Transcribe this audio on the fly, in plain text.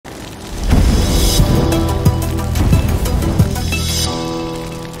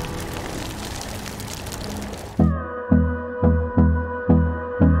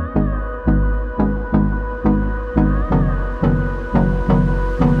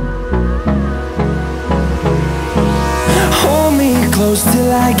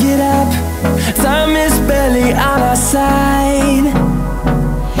Time is barely on our side.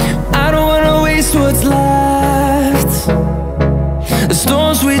 I don't wanna waste what's left. The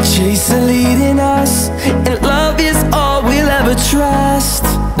storms we chase are leading us, and love is all we'll ever trust.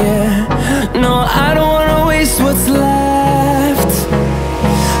 Yeah, no, I don't wanna waste what's left.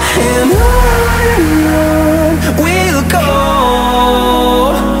 And on we'll go,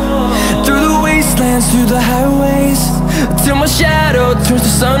 through the wastelands, through the highways, till my shadow turns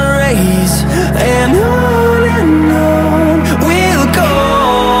to sun rays. And on we'll go,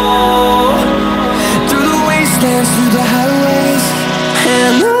 through the wastelands, through the highways,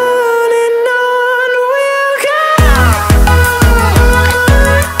 and on.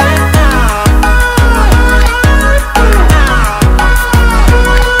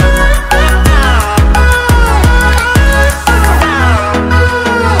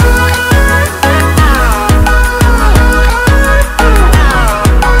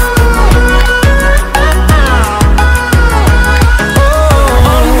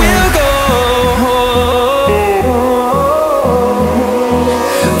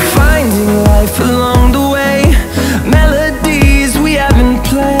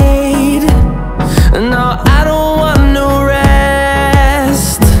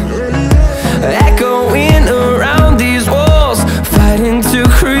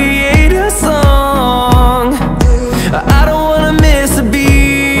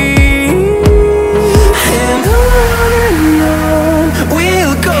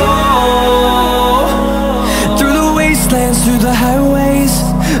 Through the highways,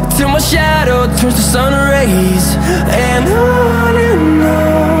 till my shadow turns to sun rays. And on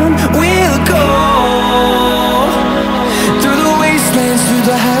we'll go, through the wastelands, through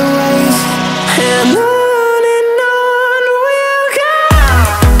the highways, and on.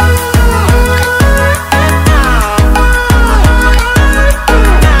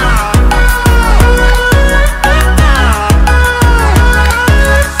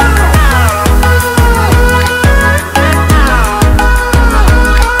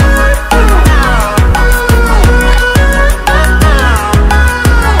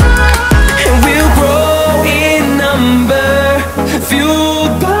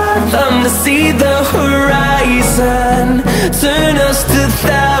 See the horizon turn us to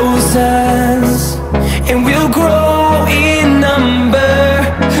thousands, and we'll grow in number,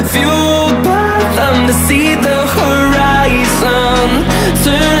 fueled by them. To see the horizon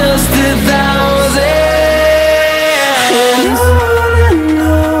turn us to thousands, and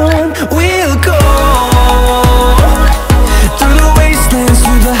on we'll go, through the wastelands,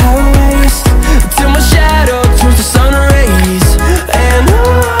 through the highways, till my shadow turns to sun rays. And on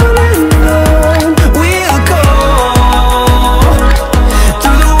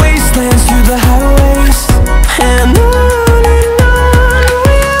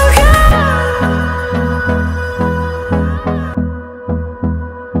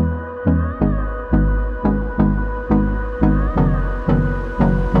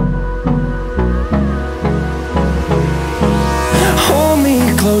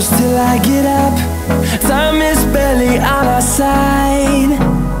close till I get up. Time is barely on our side.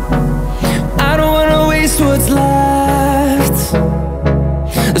 I don't wanna waste what's left.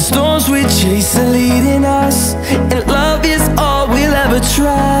 The storms we chase are leading us, and love is all we'll ever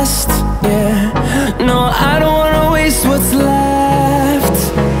trust. Yeah, no, I don't wanna waste what's left.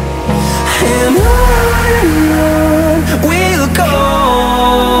 And on we'll go,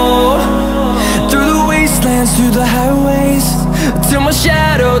 through the wastelands, through the highways, till my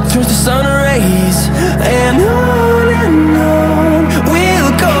shadow turns to sun rays. And on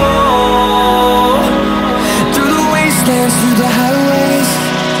we'll go, through the wastelands, through the highways,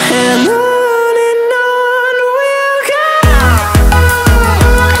 and on.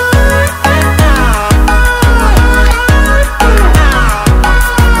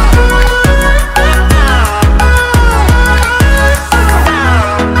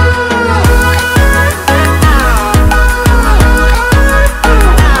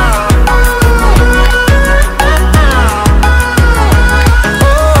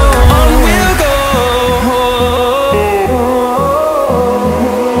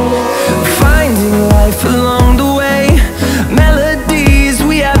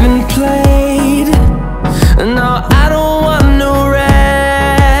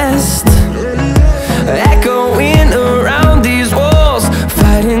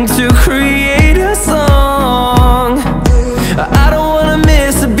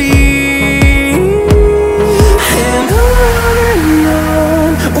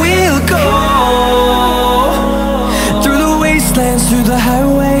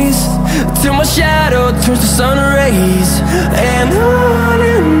 till my shadow turns to sun rays. And on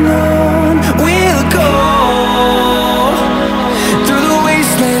we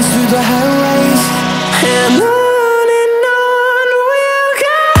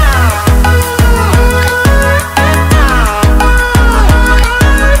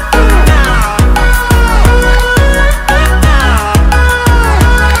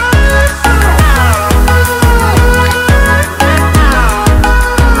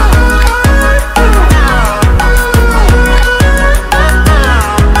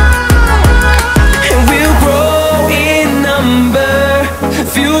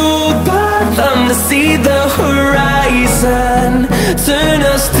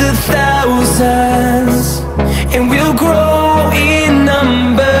to thousands, and we'll grow in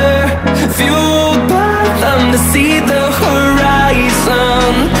number, fueled by them to see the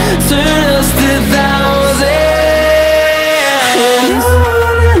horizon, turn us to thousands. And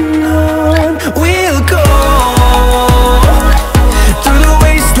on we'll go, through the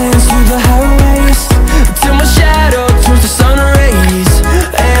wastelands, through the highways, till my shadow turns to sun rays.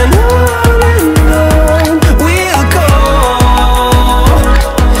 And on we'll go,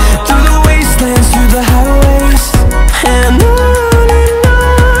 through the wastelands, through the highways. And on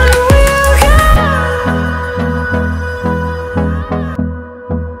we'll go.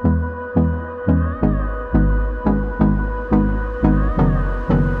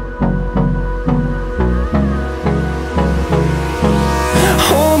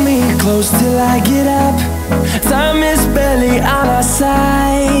 Hold me close till I get up. Time is barely on our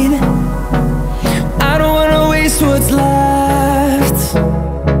side. I don't wanna waste what's left.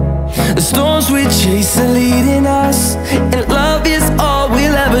 The storms we chase are leading us, and love is all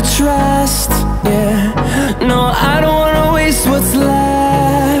we'll ever trust. Yeah, no, I don't wanna waste what's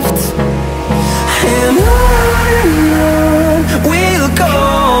left. And on we'll go,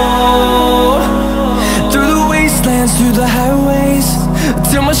 through the wastelands, through the highways,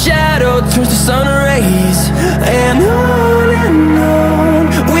 till my shadow turns to sun rays. And on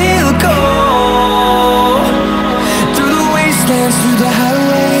we'll go, through the wastelands, through the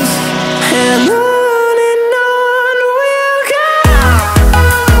highways. And on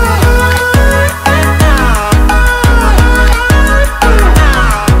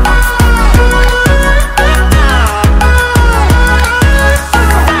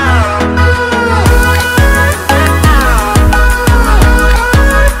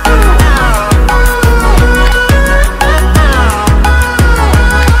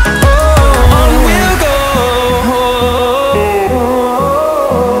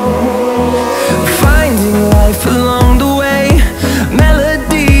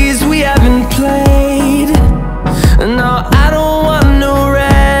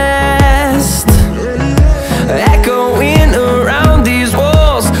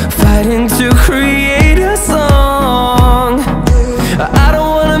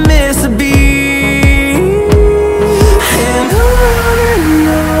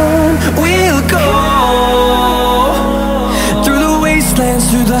we'll go.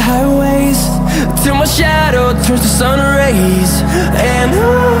 Through the highways, till my shadow turns to sun rays. And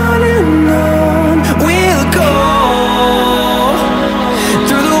on we'll go,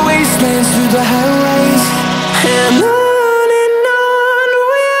 through the wastelands, through the highways. And on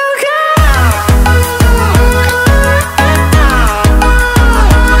we'll go.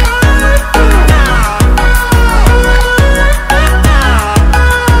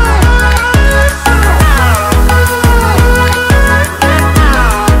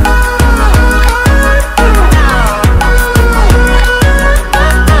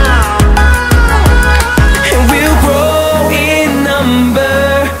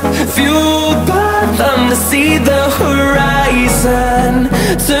 To see the horizon,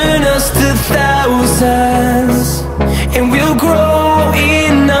 turn us to thousands.